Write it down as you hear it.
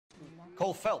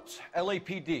Cole Phelps,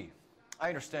 LAPD. I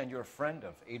understand you're a friend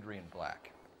of Adrian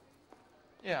Black.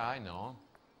 Yeah, I know him.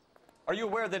 Are you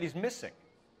aware that he's missing?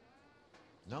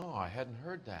 No, I hadn't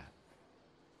heard that.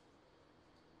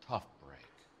 Tough break.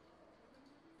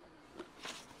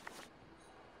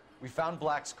 We found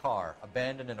Black's car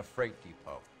abandoned in a freight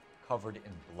depot, covered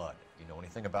in blood. You know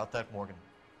anything about that, Morgan?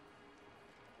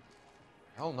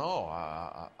 Hell no.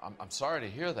 I'm sorry to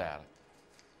hear that.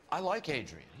 I like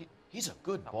Adrian. He's a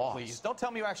good boss. Please, don't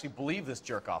tell me you actually believe this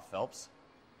jerk-off, Phelps.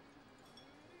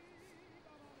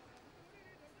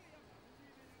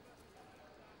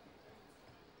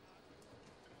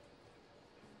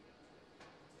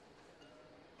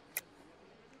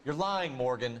 You're lying,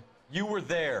 Morgan. You were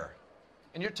there.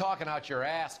 And you're talking out your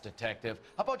ass, detective.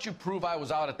 How about you prove I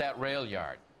was out at that rail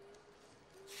yard?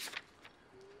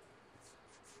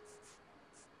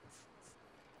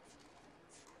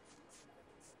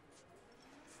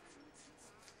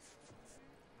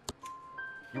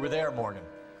 You were there, Morgan.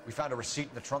 We found a receipt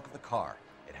in the trunk of the car.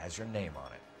 It has your name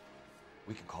on it.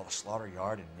 We can call the slaughter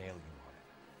yard and nail you on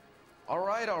it. All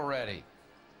right already.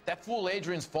 That fool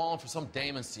Adrian's fallen for some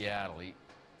dame in Seattle. He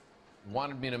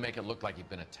wanted me to make it look like he'd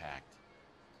been attacked.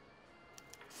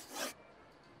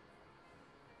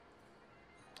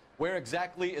 Where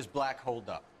exactly is Black holed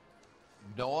up?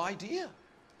 No idea.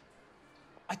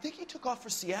 I think he took off for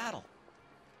Seattle.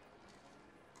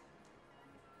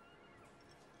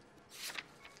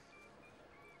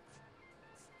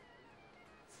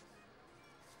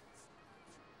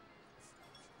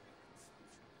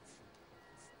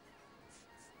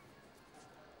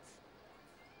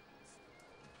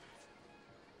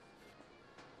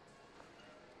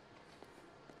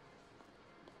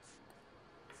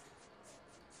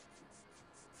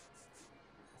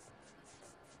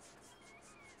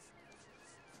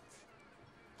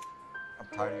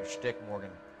 I'm tired of your shtick, Morgan.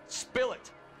 Spill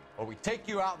it, or we take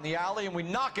you out in the alley and we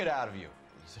knock it out of you.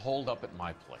 He's holed up at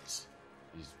my place.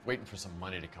 He's waiting for some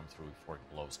money to come through before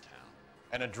he blows town.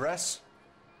 An address?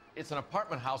 It's an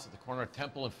apartment house at the corner of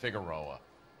Temple and Figueroa.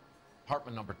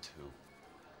 Apartment number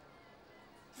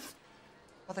 2.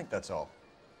 I think that's all.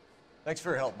 Thanks for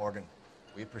your help, Morgan.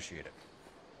 We appreciate it.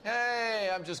 Hey,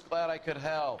 I'm just glad I could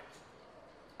help.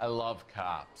 I love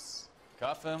cops.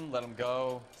 Cuff him, let him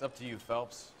go. It's up to you,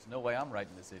 Phelps. There's no way I'm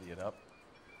writing this idiot up.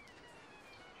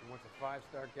 She wants a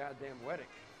 5-star goddamn wedding.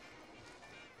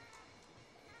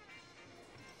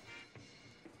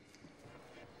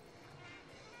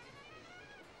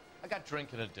 I got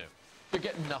drinking to do. You're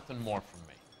getting nothing more from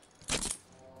me.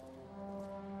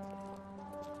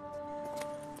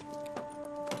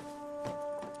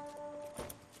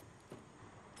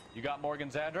 You got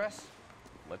Morgan's address?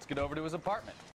 Let's get over to his apartment.